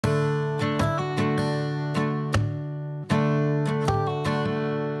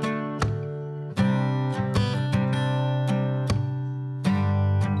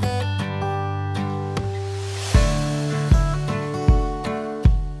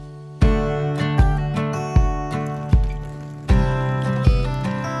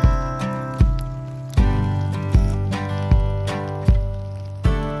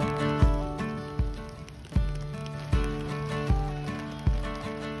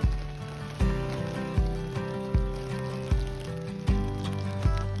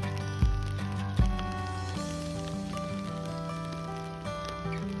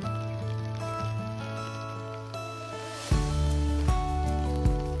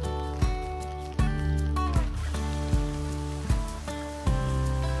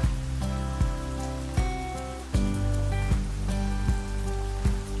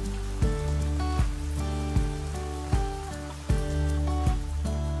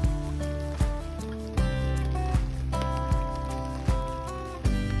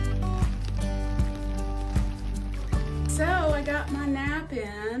got my nap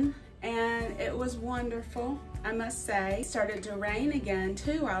in and it was wonderful, I must say. It started to rain again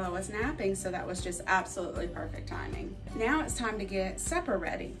too while I was napping, so that was just absolutely perfect timing. Now it's time to get supper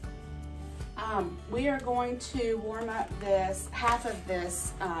ready. We are going to warm up half of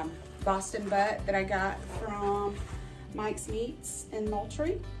this Boston butt that I got from Mike's Meats in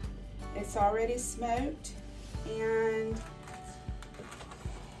Moultrie. It's already smoked and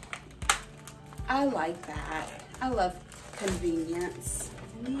I like that. I love convenience.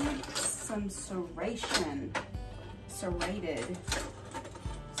 I need some serration. Serrated.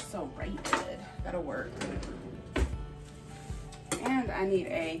 That'll work. And I need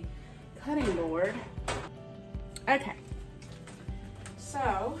a cutting board. Okay.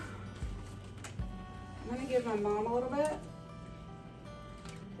 So, I'm gonna give my mom a little bit.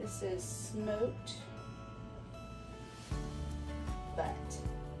 This is smoked butt.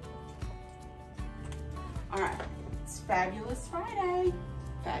 All right, it's Fabulous Friday.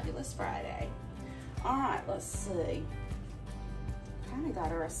 Fabulous Friday. All right, let's see. Kind of got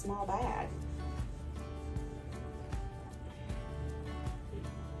her a small bag.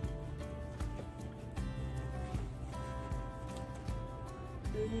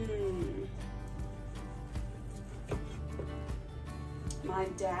 My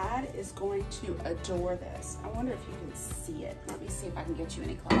dad is going to adore this. I wonder if you can see it. Let me see if I can get you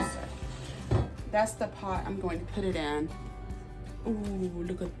any closer. That's the pot I'm going to put it in. Ooh,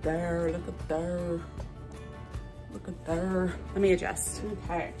 look at there, look at there. Look at there. Let me adjust.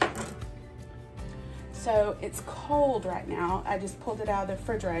 Okay. So it's cold right now. I just pulled it out of the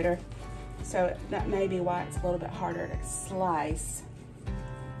refrigerator. So that may be why it's a little bit harder to slice.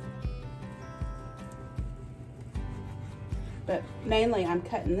 But mainly I'm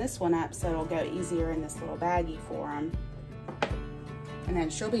cutting this one up so it'll go easier in this little baggie for him. And then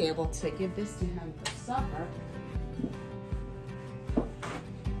she'll be able to give this to him for supper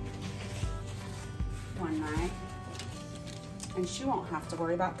one night. And she won't have to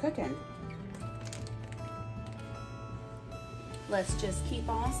worry about cooking. Let's just keep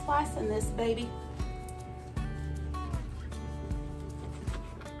on slicing this baby.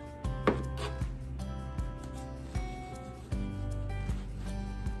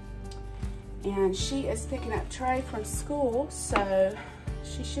 And she is picking up Trey from school, so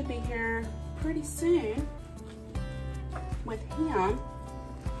she should be here pretty soon with him.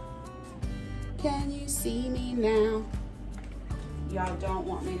 Can you see me now? Y'all don't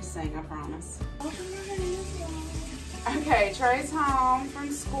want me to sing, I promise. Okay, Trey's home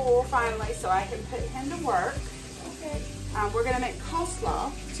from school finally, so I can put him to work. Okay. We're gonna make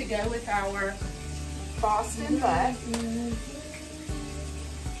coleslaw to go with our Boston butt.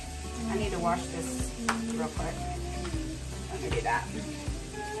 I need to wash this real quick. Let me do that.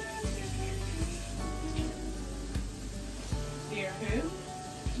 Dear who?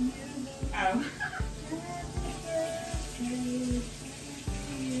 Oh.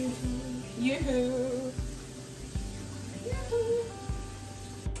 Yoo-hoo.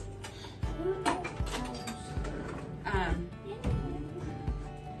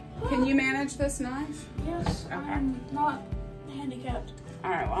 Can you manage this knife? Yes, okay. I'm not handicapped. All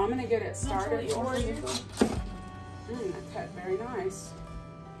right, well, I'm gonna get it started for you. That cut very nice.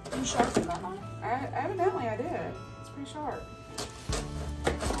 You sharpened that knife? Evidently I did. It's pretty sharp.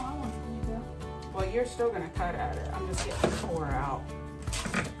 Oh, I want you to. Well, you're still gonna cut at it. I'm just getting the core out.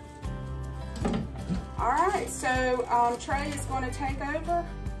 All right, so Trey is gonna take over,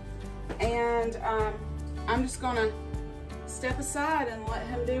 and I'm just gonna step aside and let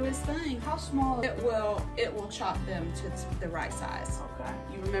him do his thing. How small? It will chop them to the right size. Okay.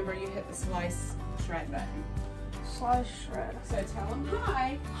 You remember you hit the slice shred button. Slice shred. So tell him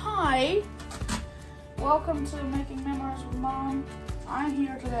hi. Hi. Welcome to Making Memories with Mom. I'm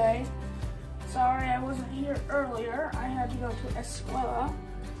here today. Sorry I wasn't here earlier. I had to go to Escuela.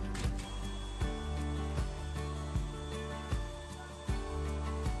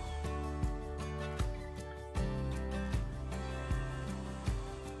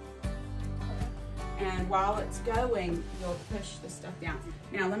 And while it's going, you'll push the stuff down.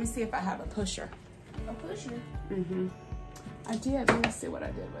 Now, let me see if I have a pusher. A pusher? Mm-hmm. I did. Let me see what I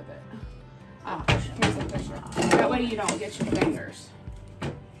did with it. Ah, here's a pusher. That way you don't get your fingers.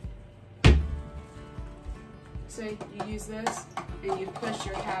 See, you use this and you push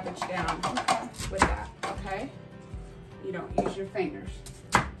your cabbage down with that, okay? You don't use your fingers.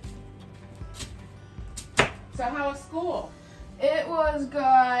 So how was school? It was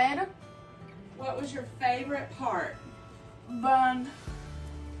good. What was your favorite part? Band.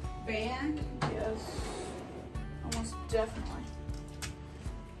 Band? Yes. Almost definitely.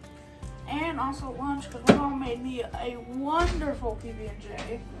 and also lunch because my mom made me a wonderful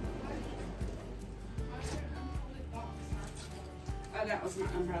PB&J. Oh, that was my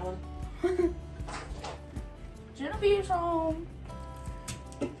umbrella. Genevieve's home.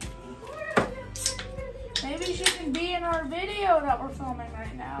 Maybe she can be in our video that we're filming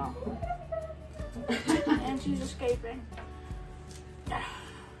right now. And she's escaping.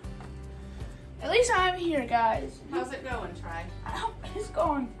 At least I'm here, guys. How's it going, Trey? It's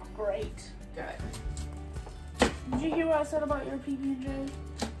going great. Good. Did you hear what I said about your PB&J?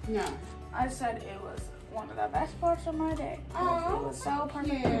 No. I said it was one of the best parts of my day. Oh, it was so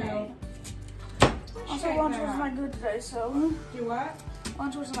perfectly cute. made. Also, lunch was not good today, so. Do what?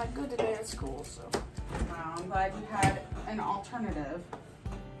 Lunch was not good today at school, so. Wow, I'm glad you had an alternative.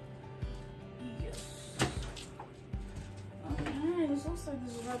 Yes. Okay, this looks like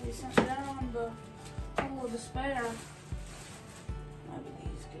this is going to be sent down the hole of despair. Maybe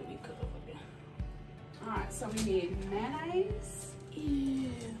these could be cooked up again. Alright, so we need mayonnaise. Yeah.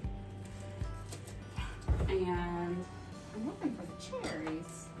 And I'm looking for the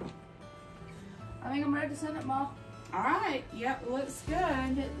cherries. I think I'm ready to send it, Ma. Alright, yep, looks good.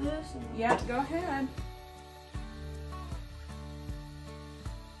 Hit this. And Yep, go ahead.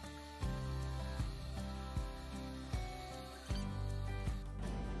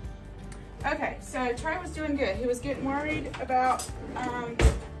 Okay, so Trey was doing good. He was getting worried about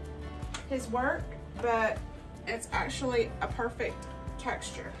his work, but it's actually a perfect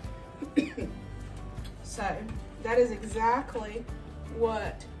texture. So that is exactly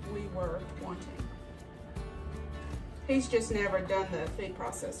what we were wanting. He's just never done the food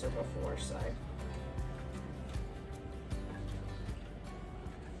processor before, so.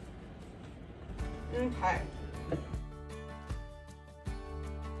 Okay.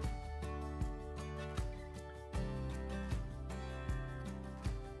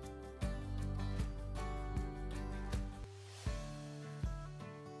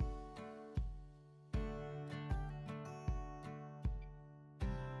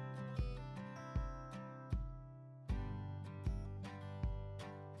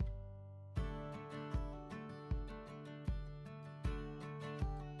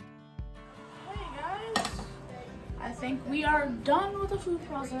 I think we are done with the food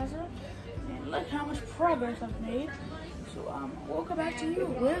processor, and look how much progress I've made. So we'll go back to you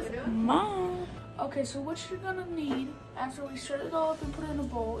with Mom. Okay, so what you're gonna need after we stir it all up and put it in a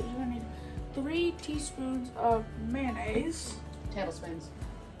bowl is you're gonna need 3 teaspoons of mayonnaise. Tablespoons.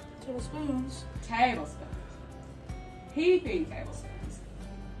 Tablespoons. Tablespoons. Heaping tablespoons.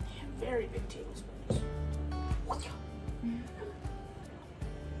 Very big tablespoons.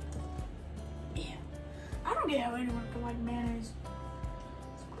 Yeah. I don't get how anyone can like mayonnaise.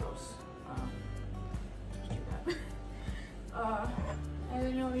 It's gross. Just do that. And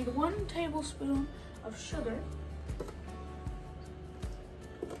then you'll need 1 tablespoon of sugar.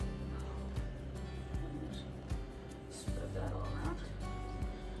 Spread that all out.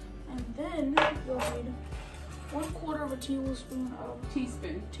 And then you'll need 1/4 of a tablespoon of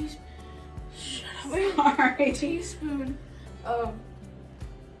Teaspoon. Sorry. Teaspoon of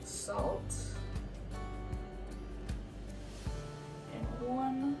salt. And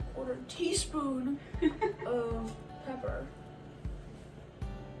 1/4 teaspoon of pepper.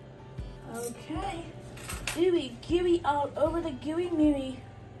 Okay. Ooey gooey all over the gooey mooey.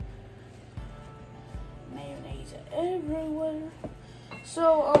 Mayonnaise everywhere.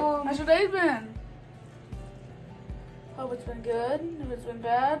 So, how's your day been? Hope it's been good. If it's been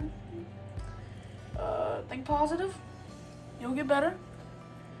bad, think positive. You'll get better.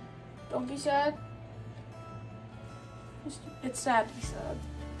 Don't be sad. It's sad to be sad.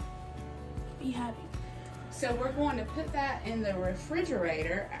 Be happy. So we're going to put that in the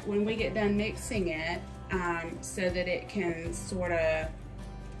refrigerator when we get done mixing it, so that it can sort of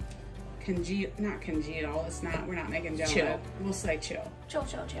not congeal. It's not. We're not making jello. Chill. We'll say chill. Chill,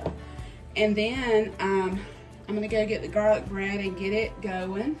 chill, chill. And then I'm gonna go get the garlic bread and get it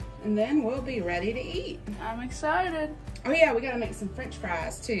going, and then we'll be ready to eat. I'm excited. Oh yeah, we gotta make some French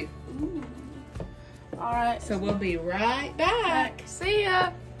fries too. Ooh. All right. So we'll be right back. See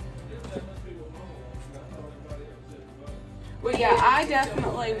ya. Well, yeah, I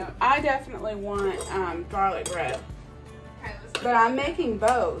definitely want garlic bread, but I'm making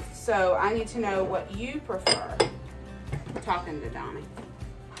both, so I need to know what you prefer. I'm talking to Donnie.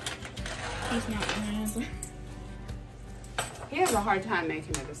 He's not gonna answer. He has a hard time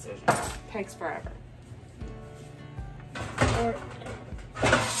making a decision. Takes forever. Or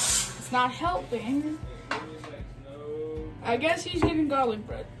it's not helping. I guess he's getting garlic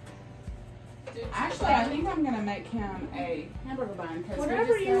bread. Actually, I think I'm gonna make him a hamburger bun.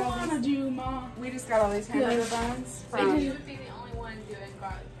 Whatever you want to do, Mom. We just got all these hamburger buns from... You would be the only one doing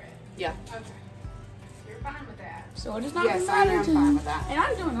garlic bread. Yeah. Okay. You're fine with that. So it is not Yes, I am fine with that. And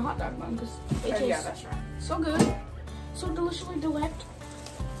I'm doing a hot dog bun because it tastes yeah, that's right. so good. So deliciously delect.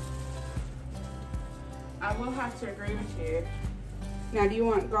 I will have to agree with you. Now, do you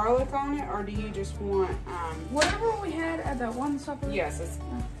want garlic on it, or do you just want, Whatever we had at that one supper. Yes, it's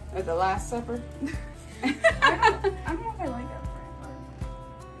at the Last Supper. I don't know if I like that brand.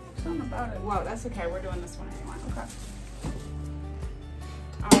 Something about it. Well, that's okay. We're doing this one anyway. Okay.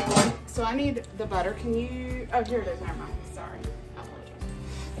 Alright, so I need the butter. Can you... Oh, here it is. Never mind. Sorry. I apologize.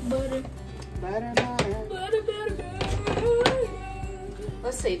 Butter. Butter. Butter.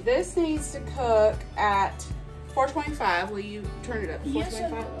 Let's see. This needs to cook at 425. Will you turn it up to 425? Yes,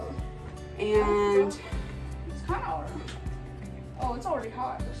 I will. And... It's kind of already. Oh, it's already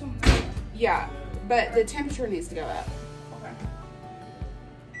hot. There's something. Yeah, but the temperature needs to go up. Okay.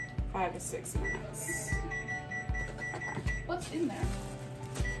 5 to 6 minutes. Okay. What's in there?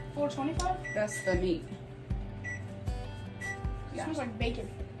 425? That's the meat. It smells like bacon.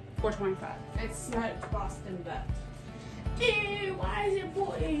 425. It's smoked Boston butt. Ew, why is it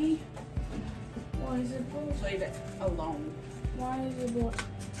boy? Why is it boy? Leave it alone. Why is it boy?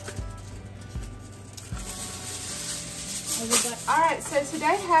 Alright, so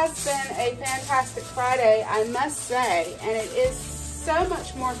today has been a fantastic Friday, I must say, and it is so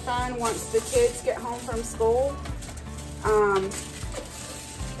much more fun once the kids get home from school.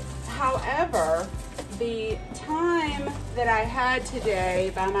 However, the time that I had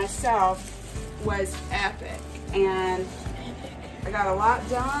today by myself was epic, and I got a lot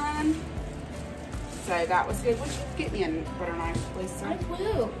done, so that was good. Would you get me a butter knife, please, sir? I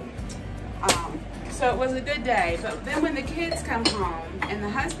will. So it was a good day, but then when the kids come home and the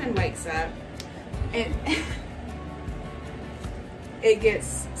husband wakes up, it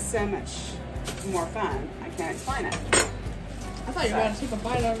gets so much more fun. I can't explain it. I thought you were about to take a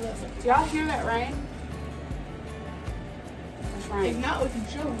bite out of this. Do y'all hear that rain? That's If rain. not, we can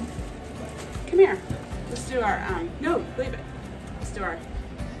show them. Come here. Let's do our, no, leave it. Let's do our,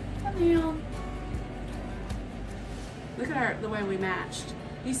 look at the way we matched.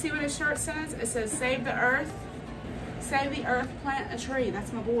 You see what his shirt says? It says, save the earth, plant a tree.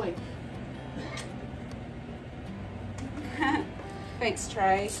 That's my boy. Thanks,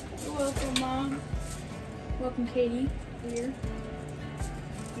 Trey. You're welcome, Mom. Welcome, Katie. Here. You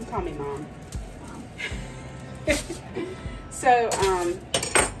can call me Mom. So,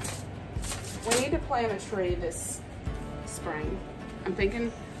 we need to plant a tree this spring. I'm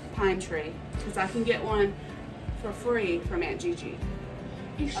thinking pine tree, because I can get one for free from Aunt Gigi.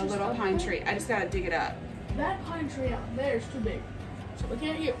 A little pine tree. I just gotta dig it up. That pine tree out there is too big. So we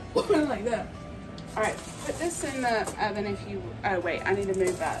can't get one like that. Alright, put this in the oven if you, oh wait, I need to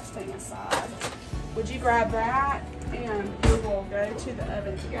move that thing aside. Would you grab that and we will go to the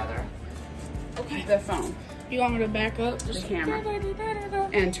oven together. Okay. The phone. You want me to back up? Just The camera.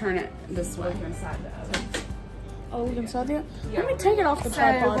 And turn it this way inside the oven. Oh, look inside there? Yeah, Let me take it off the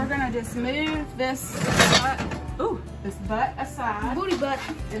tripod. So we're gonna just move this butt aside. Booty butt.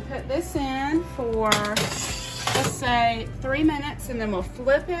 And put this in for, let's say, 3 minutes, and then we'll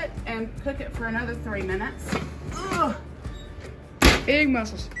flip it and cook it for another 3 minutes. Ugh. Big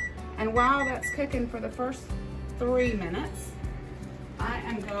muscles. And while that's cooking for the first 3 minutes, I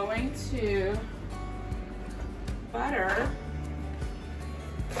am going to butter,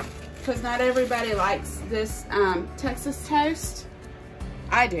 because not everybody likes this Texas toast.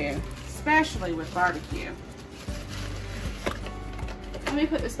 I do, especially with barbecue. Let me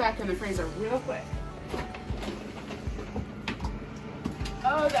put this back in the freezer real quick.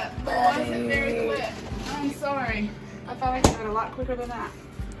 Oh, that wasn't very quick. I'm sorry. I thought I could do it a lot quicker than that.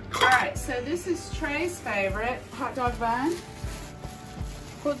 All right, so this is Trey's favorite hot dog bun.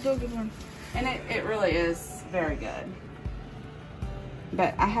 Hot dog bun. And it really is very good.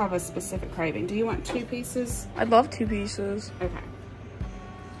 But I have a specific craving. Do you want 2 pieces? I'd love 2 pieces. Okay.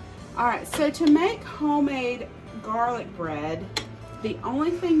 All right, so to make homemade garlic bread, the only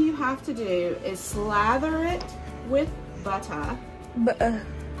thing you have to do is slather it with butter. Butter.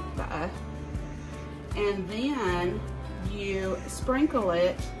 And then you sprinkle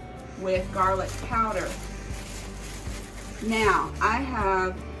it with garlic powder. Now, I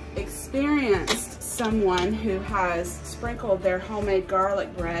have experienced someone who has sprinkled their homemade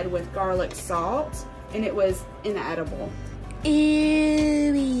garlic bread with garlic salt, and it was inedible.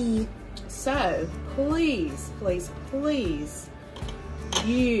 Ew. So, please, please, please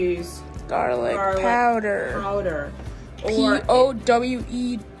use Garlic powder. Or Powder.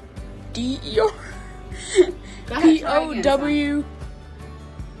 D-E-R. Go ahead, try again, P-O-W-D-E-R.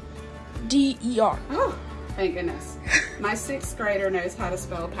 Oh, thank goodness. My 6th grader knows how to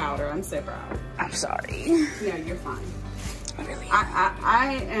spell powder. I'm so proud. I'm sorry. No, you're fine. Really?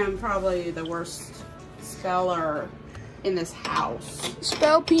 I am probably the worst speller in this house.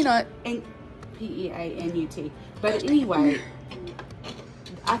 Spell peanut. P-E-A-N-U-T. But anyway,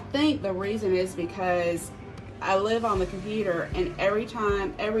 I think the reason is because I live on the computer, and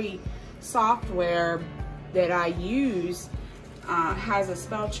every software that I use has a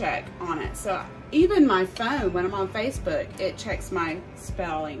spell check on it. So even my phone, when I'm on Facebook, it checks my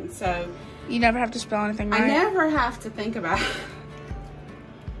spelling. So You never have to spell anything right? I never have to think about it.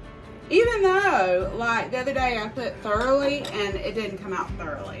 Even though, like, the other day I put thoroughly and it didn't come out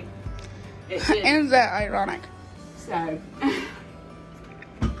thoroughly. It didn't. Isn't that ironic? So,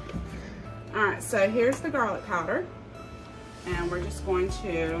 alright, so here's the garlic powder. And we're just going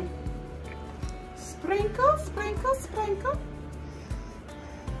to sprinkle, sprinkle, sprinkle.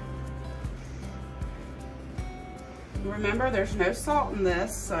 Remember, there's no salt in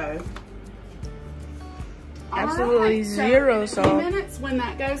this, so. Absolutely zero so in a few salt. minutes, when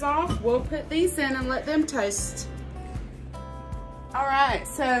that goes off, we'll put these in and let them toast. All right,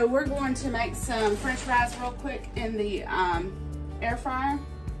 so we're going to make some French fries real quick in the air fryer.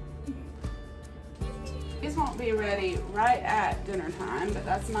 These won't be ready right at dinner time, but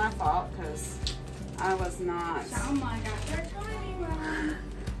that's my fault because I was not. Oh my gosh, they're tiny, Mom.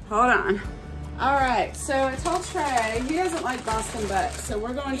 Hold on. All right, so I told Trey he doesn't like Boston butt, so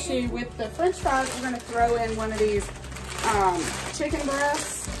we're going to, with the French fries, we're going to throw in one of these chicken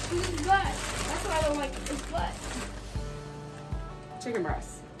breasts. His butt. That's what I don't like, his butt. Chicken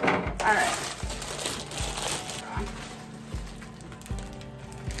breasts. All right.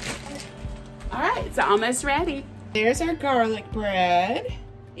 All right, it's almost ready. There's our garlic bread.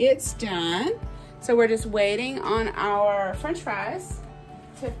 It's done. So we're just waiting on our French fries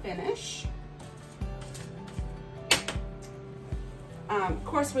to finish. Of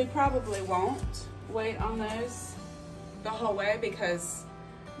course, we probably won't wait on those the whole way because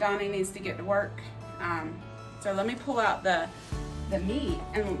Donnie needs to get to work. So let me pull out the meat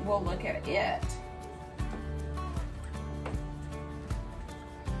and we'll look at it.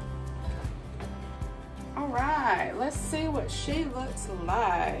 All right, let's see what she looks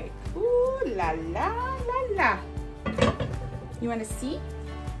like. Ooh la la la la. You want to see?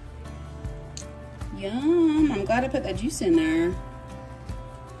 Yum, I'm glad I put that juice in there.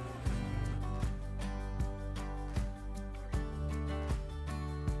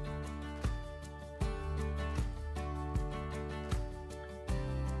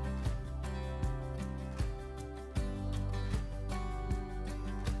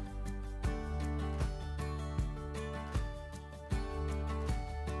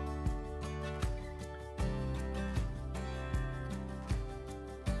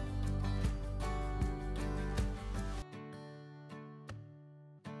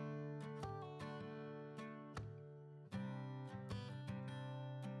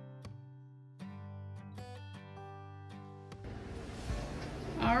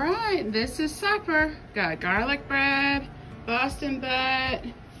 All right, this is supper. Got garlic bread, Boston butt,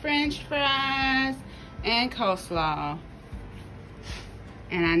 French fries, and coleslaw.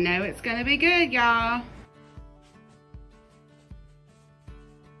 And I know it's gonna be good, y'all.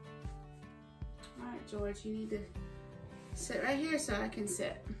 All right, George, you need to sit right here so I can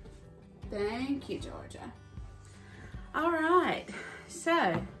sit. Thank you, Georgia. All right,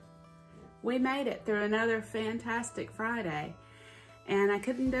 so we made it through another fantastic Friday. And I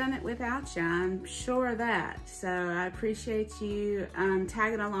couldn't have done it without you, I'm sure of that. So I appreciate you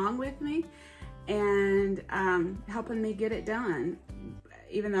tagging along with me and helping me get it done.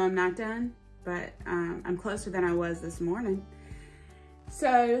 Even though I'm not done, but I'm closer than I was this morning.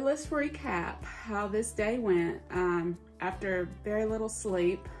 So let's recap how this day went. After very little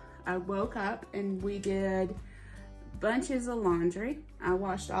sleep, I woke up and we did bunches of laundry. I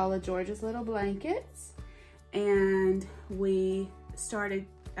washed all of George's little blankets and we started,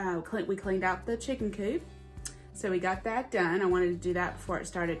 we cleaned out the chicken coop. So we got that done. I wanted to do that before it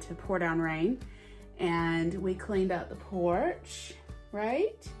started to pour down rain. And we cleaned out the porch,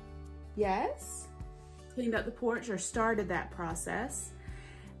 right? Yes. Cleaned up the porch or started that process.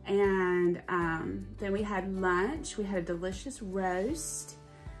 And then we had lunch. We had a delicious roast,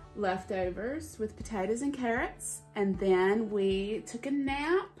 leftovers with potatoes and carrots. And then we took a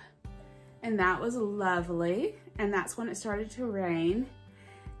nap and that was lovely. And that's when it started to rain.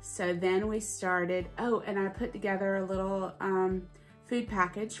 So then we started, oh, and I put together a little food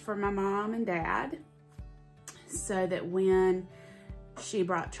package for my mom and dad so that when she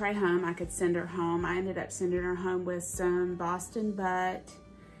brought Trey home. I could send her home. I ended up sending her home with some Boston butt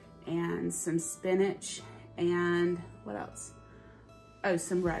and some spinach and what else? Oh,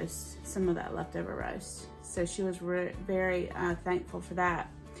 some roast, some of that leftover roast. So she was very thankful for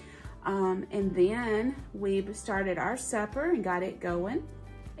that. And then we started our supper and got it going.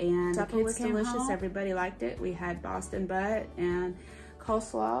 And the kids delicious. Home. Everybody liked it. We had Boston butt and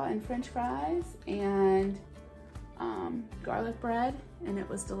coleslaw and French fries and garlic bread, and it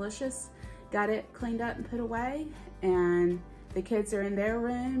was delicious. Got it cleaned up and put away, and the kids are in their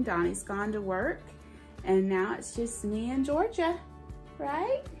room. Donnie's gone to work, and now it's just me and Georgia,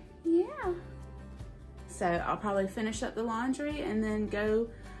 right? Yeah. So I'll probably finish up the laundry and then go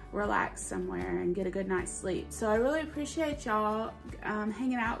relax somewhere and get a good night's sleep. So I really appreciate y'all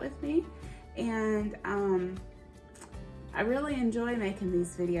hanging out with me, and I really enjoy making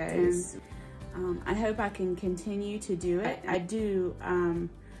these videos. I hope I can continue to do it. I do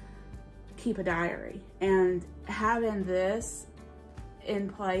keep a diary, and having this in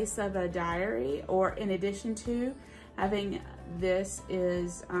place of a diary, or in addition to having this,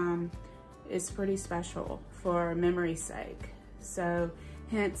 is pretty special for memory's sake. So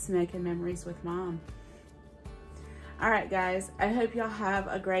hence making memories with Mom. All right, guys, I hope y'all have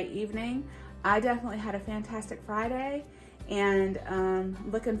a great evening. I definitely had a fantastic Friday, and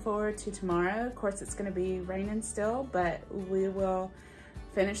looking forward to tomorrow. Of course, it's gonna be raining still, but we will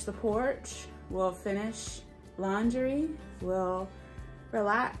finish the porch, we'll finish laundry, we'll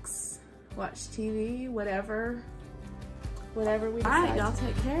relax, watch TV, whatever we decide. All right, y'all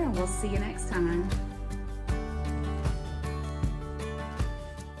take care, and we'll see you next time.